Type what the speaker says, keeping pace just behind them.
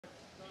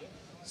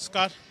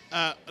Scott,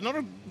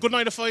 another good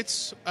night of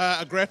fights,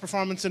 a great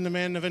performance in the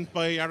main event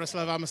by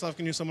Yaroslav Amosov.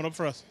 Can you sum it up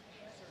for us?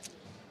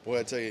 Boy,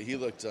 I tell you, he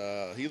looked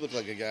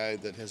like a guy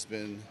that has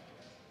been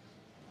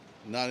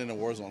not in a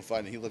war zone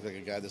fighting. He looked like a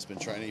guy that's been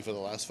training for the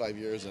last 5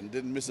 years and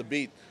didn't miss a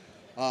beat.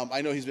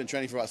 I know he's been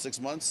training for about 6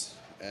 months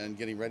and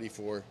getting ready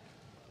for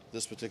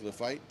this particular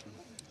fight,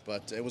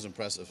 but it was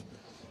impressive.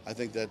 I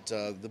think that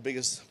the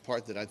biggest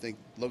part that I think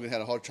Logan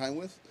had a hard time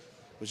with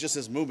was just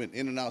his movement,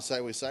 in and out,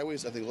 sideways,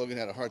 sideways. I think Logan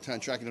had a hard time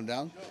tracking him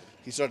down.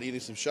 He started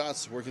eating some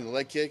shots, working the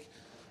leg kick.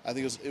 I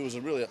think it was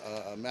really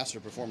a master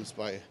performance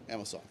by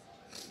Amosov.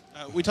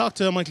 We talked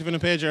to Michael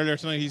Page earlier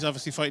tonight. He's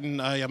obviously fighting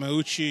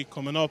Yamauchi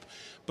coming up,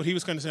 but he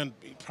was kind of saying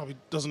he probably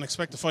doesn't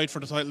expect to fight for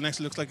the title next.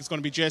 It looks like it's going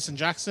to be Jason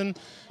Jackson.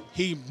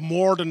 He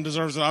more than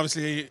deserves it,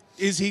 obviously.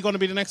 Is he going to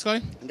be the next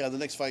guy? Yeah, the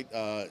next fight,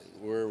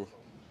 we're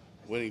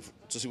waiting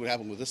to see what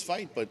happened with this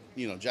fight, but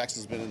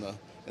Jackson's been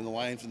in the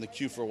line in the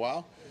queue for a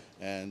while,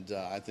 and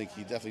I think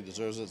he definitely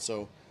deserves it.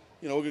 So,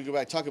 we're going to go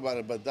back and talk about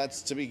it, but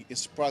that's, to me,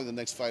 it's probably the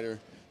next fighter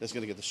that's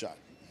going to get the shot.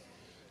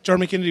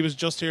 Jeremy Kennedy was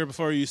just here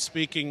before you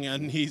speaking,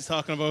 and he's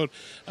talking about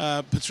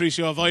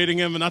Patricio avoiding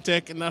him and not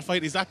taking that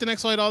fight. Is that the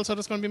next fight also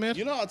that's going to be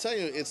made? I'll tell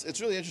you, it's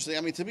really interesting.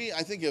 I mean, to me,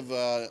 I think of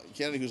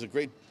Kennedy, who's a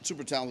great,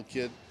 super talented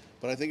kid,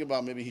 but I think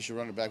about maybe he should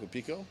run it back with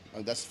Pico.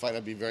 That's a fight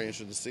I'd be very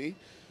interested to see.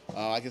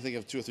 I can think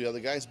of 2 or 3 other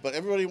guys, but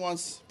everybody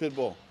wants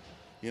Pitbull,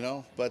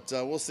 but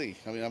we'll see.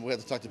 I mean, we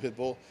have to talk to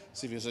Pitbull,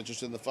 see if he's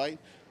interested in the fight.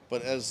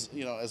 But as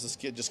this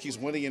kid just keeps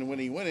winning and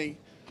winning,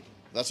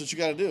 that's what you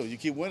got to do. You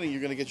keep winning, you're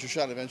going to get your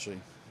shot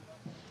eventually.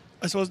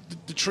 I suppose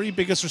the 3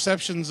 biggest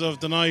receptions of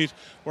the night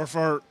were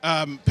for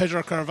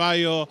Pedro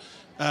Carvalho,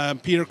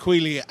 Peter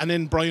Queally, and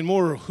then Brian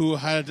Moore, who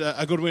had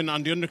a good win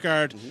on the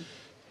undercard. Mm-hmm.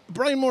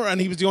 Brian Moore, and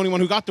he was the only one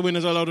who got the win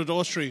as well out of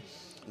those 3.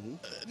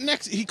 Mm-hmm.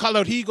 Next, he called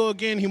out Higo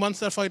again. He wants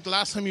that fight. The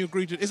last time you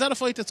agreed to it. Is that a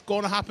fight that's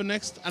going to happen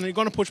next? And are you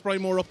going to push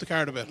Brian Moore up the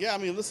card a bit? Yeah, I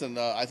mean, listen,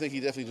 I think he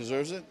definitely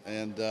deserves it.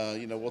 And,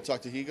 we'll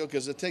talk to Higo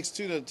because it takes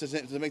 2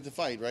 to make the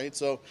fight, right?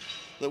 So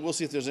we'll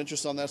see if there's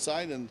interest on that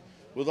side, and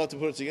we'd love to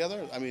put it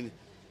together. I mean,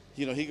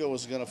 Higo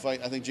was going to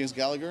fight, I think, James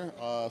Gallagher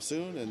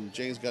soon, and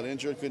James got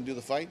injured, couldn't do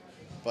the fight.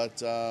 But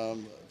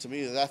to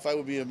me, that fight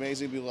would be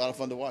amazing. It'd be a lot of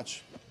fun to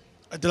watch.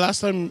 The last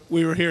time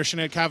we were here,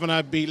 Sinead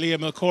Kavanagh beat Leah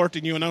McCourt,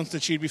 and you announced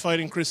that she'd be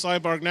fighting Chris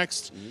Cyborg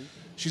next. Mm-hmm.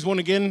 She's won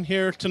again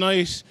here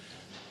tonight.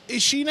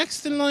 Is she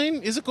next in line?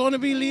 Is it going to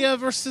be Leah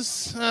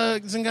versus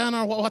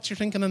Zingano, or what's your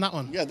thinking on that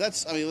one? Yeah,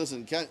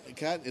 listen,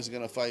 Kat is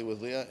going to fight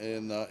with Leah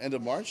in end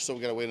of March, so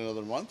we got to wait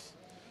another month.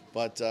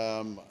 But,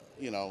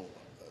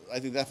 I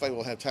think that fight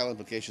will have title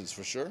implications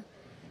for sure.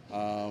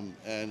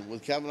 And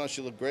with Kavanagh,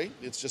 she looked great.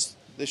 It's just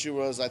the issue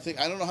was, I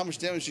don't know how much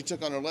damage she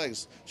took on her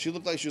legs. She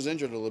looked like she was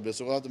injured a little bit,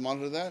 so we'll have to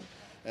monitor that.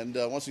 And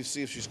once we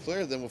see if she's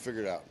clear, then we'll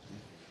figure it out.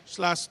 Just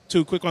last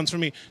 2 quick ones for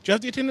me. Do you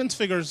have the attendance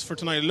figures for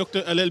tonight? It looked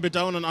a little bit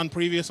down on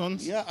previous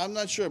ones. Yeah, I'm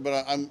not sure,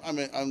 but I'm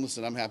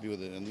happy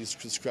with it. And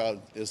this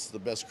crowd is the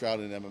best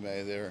crowd in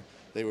MMA.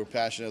 They were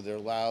passionate, they're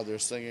loud, they're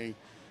singing,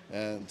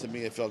 and to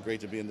me, it felt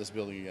great to be in this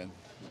building again.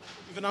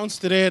 You've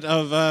announced the date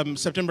of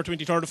September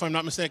 23rd, if I'm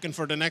not mistaken,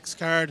 for the next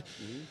card.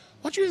 Mm-hmm.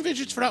 What do you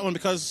envisage for that one?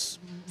 Because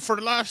for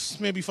the last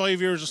maybe 5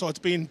 years or so, it's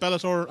been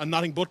Bellator and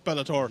nothing but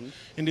Bellator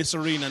in this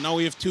arena. Now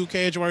we have 2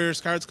 Cage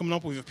Warriors cards coming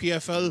up. We have a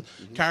PFL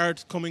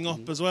card coming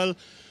up as well.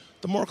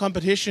 The more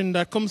competition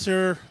that comes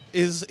here,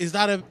 is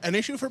that an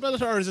issue for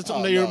Bellator, or is it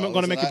something that you're going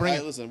to make it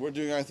bring? Listen, we're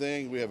doing our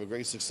thing. We have a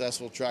great,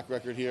 successful track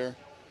record here.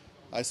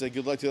 I say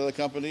good luck to the other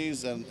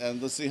companies,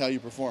 and let's see how you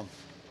perform.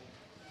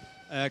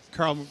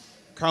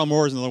 Carl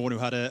Moore is another one who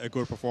had a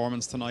good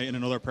performance tonight, and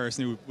another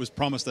person who was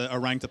promised a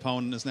ranked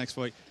opponent in his next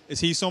fight. Is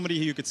he somebody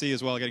who you could see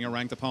as well getting a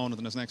ranked opponent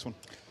in his next one?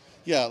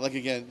 Yeah, like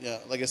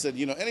I said,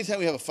 anytime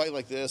we have a fight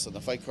like this and a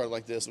fight card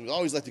like this, we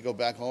always like to go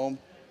back home,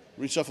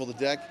 reshuffle the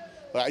deck.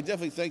 But I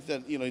definitely think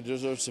that he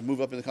deserves to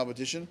move up in the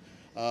competition.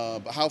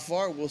 But how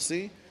far, we'll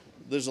see.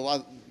 There's a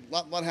lot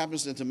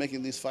happens into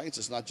making these fights.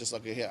 It's not just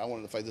like, hey, I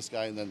wanted to fight this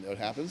guy and then it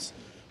happens.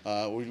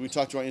 We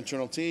talk to our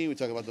internal team. We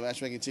talk about the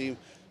matchmaking team.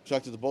 We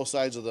talk to both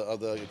sides of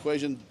the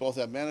equation. Both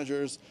have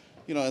managers,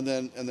 and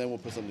then we'll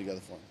put something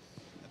together for them.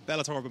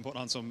 Bellator have been putting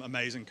on some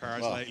amazing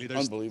cards lately.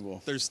 Unbelievable.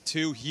 There's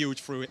 2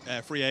 huge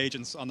free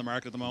agents on the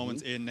market at the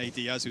moment in Nate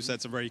Diaz, who said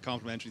some very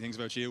complimentary things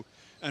about you,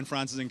 and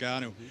Francis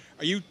Ngannou.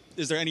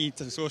 Is there any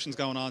discussions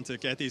going on to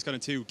get these kind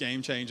of 2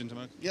 game-changing to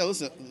make? Yeah,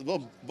 listen,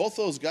 both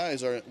those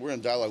guys we're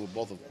in dialogue with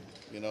both of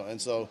them,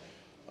 and so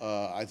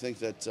I think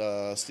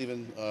that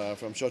Stephen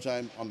from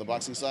Showtime on the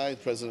boxing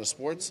side, president of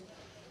sports,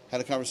 had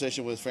a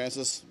conversation with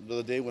Francis the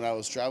other day when I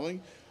was traveling,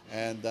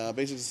 and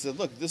basically said,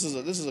 look, this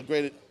is a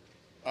great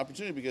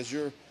opportunity because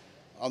you're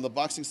on the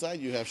boxing side.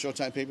 You have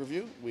Showtime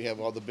pay-per-view. We have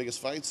all the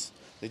biggest fights.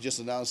 They just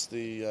announced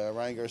the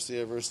Ryan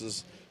Garcia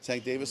versus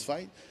Tank Davis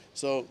fight.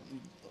 So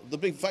the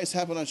big fights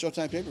happen on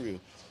Showtime pay-per-view.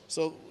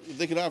 So if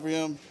they could offer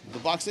him the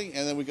boxing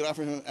and then we could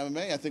offer him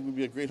MMA, I think would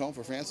be a great home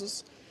for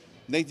Francis.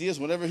 Nate Diaz,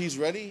 whenever he's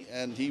ready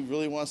and he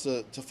really wants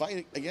to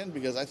fight again,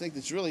 because I think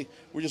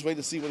we're just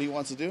waiting to see what he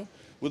wants to do.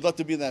 We'd love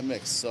to be in that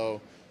mix.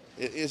 So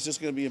it's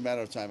just going to be a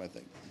matter of time, I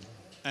think.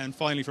 And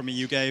finally, for me,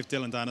 you gave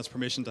Dylan Dennis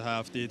permission to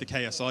have the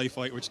KSI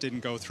fight, which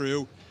didn't go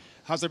through.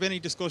 Has there been any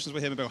discussions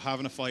with him about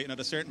having a fight? And at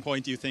a certain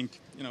point, do you think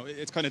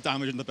it's kind of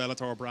damaging the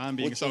Bellator brand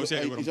being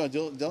associated with him?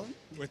 Dylan?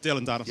 With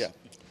Dylan Dennis. Yeah.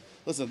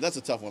 Listen, that's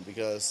a tough one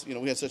because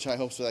we had such high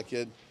hopes for that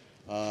kid,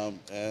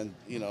 and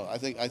I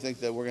think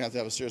that we're gonna have to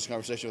have a serious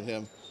conversation with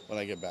him when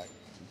I get back.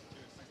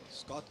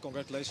 Scott,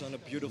 congratulations on a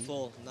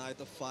beautiful night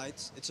of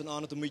fights. It's an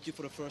honor to meet you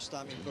for the first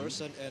time in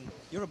person, and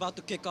you're about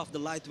to kick off the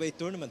lightweight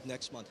tournament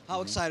next month.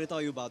 How excited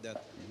are you about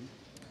that?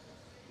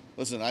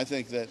 Listen, I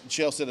think that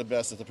Chael said it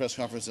best at the press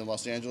conference in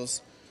Los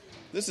Angeles.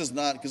 This is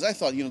not, because I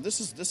thought,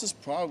 this is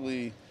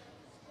probably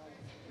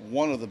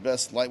one of the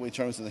best lightweight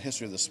tournaments in the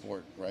history of the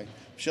sport, right?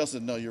 Chael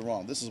said, no, you're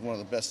wrong. This is one of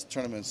the best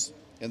tournaments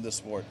in the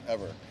sport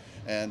ever.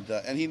 And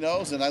he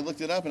knows, and I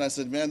looked it up, and I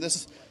said, man,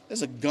 there's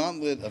a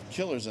gauntlet of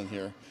killers in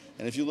here.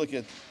 And if you look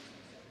at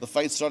the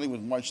fight starting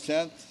with March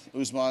 10th,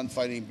 Usman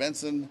fighting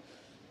Benson,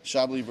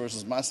 Shabli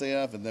versus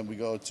Masayev, and then we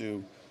go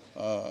to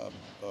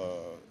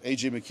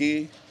A.J.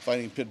 McKee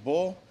fighting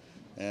Pitbull,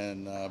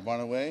 and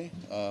Barnaway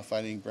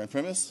fighting Brent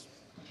Primus.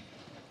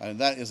 And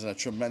that is a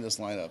tremendous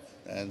lineup,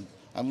 and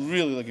I'm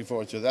really looking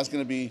forward to it. That's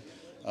going to be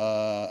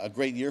a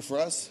great year for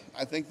us.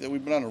 I think that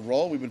we've been on a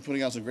roll. We've been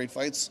putting out some great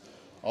fights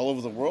all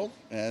over the world,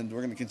 and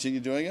we're going to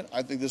continue doing it.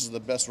 I think this is the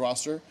best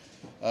roster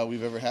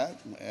we've ever had.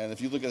 And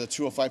if you look at the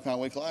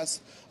 205-pound weight class,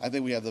 I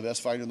think we have the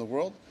best fighter in the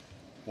world.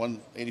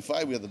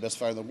 185, we have the best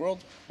fighter in the world.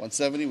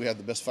 170, we have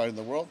the best fighter in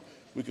the world.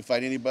 We could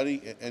fight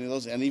anybody, any of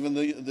those, and even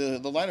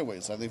the lighter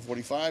weights. I think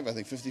 45, I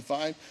think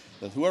 55.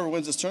 That whoever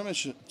wins this tournament,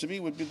 to me,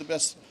 would be the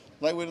best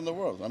lightweight in the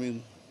world. I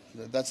mean,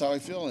 that's how I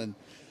feel. And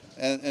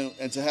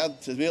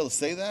to be able to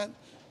say that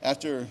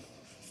after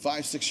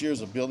 5-6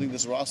 years of building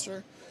this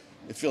roster,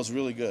 it feels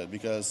really good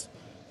because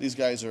these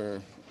guys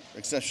are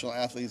exceptional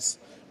athletes.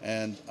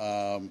 And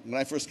when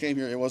I first came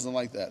here, it wasn't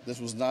like that. This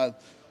was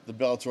not the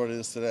Bellator it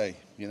is today.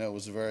 It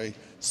was a very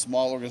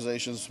small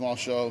organization, small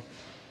show,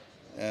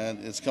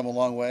 and it's come a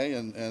long way.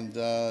 And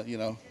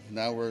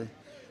now we're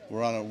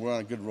on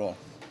a good roll.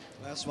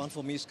 Last one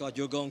for me, Scott.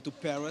 You're going to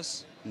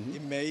Paris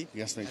in May.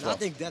 Yes, thanks. And I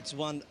think that's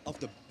one of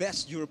the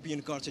best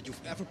European cards that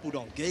you've ever put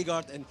on.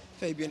 Gegard and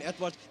Fabian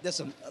Edwards. That's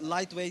a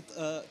lightweight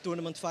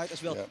tournament fight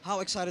as well. Yeah.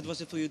 How excited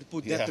was it for you to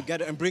put that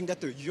together and bring that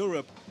to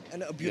Europe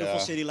and a beautiful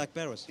city like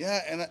Paris?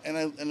 Yeah,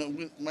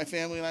 and my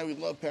family and I, we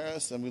love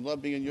Paris and we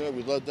love being in Europe.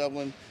 We love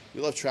Dublin.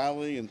 We love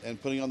traveling and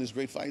putting on these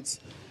great fights.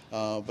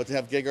 But to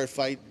have Gegard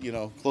fight,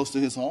 close to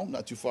his home,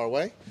 not too far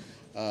away,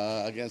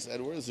 against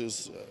Edwards,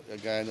 who's a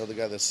guy, another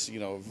guy that's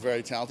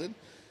very talented,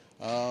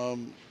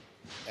 and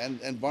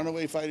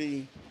Barnaway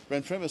fighting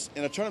Brent Primus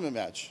in a tournament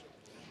match.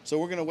 So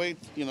we're going to wait,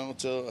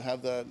 to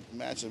have that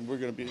match, and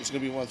it's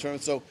going to be one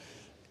tournament. So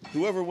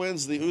whoever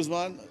wins the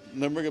Usman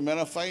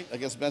Nurmagomedov fight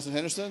against Benson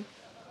Henderson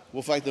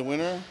will fight the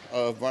winner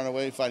of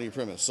Barnaway fighting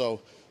Primus.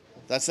 So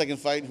that second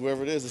fight,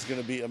 whoever it is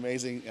going to be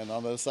amazing. And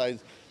on the other side,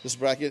 this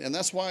bracket, and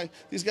that's why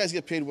these guys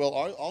get paid well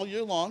all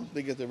year long.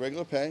 They get their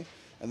regular pay.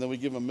 And then we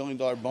give them $1 million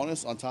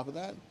bonus on top of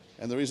that.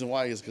 And the reason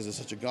why is because it's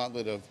such a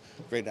gauntlet of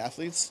great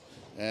athletes.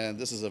 And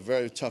this is a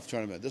very tough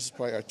tournament. This is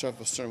probably our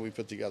toughest tournament we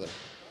put together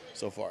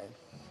so far.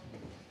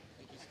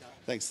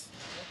 Thanks.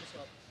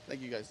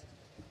 Thank you, guys.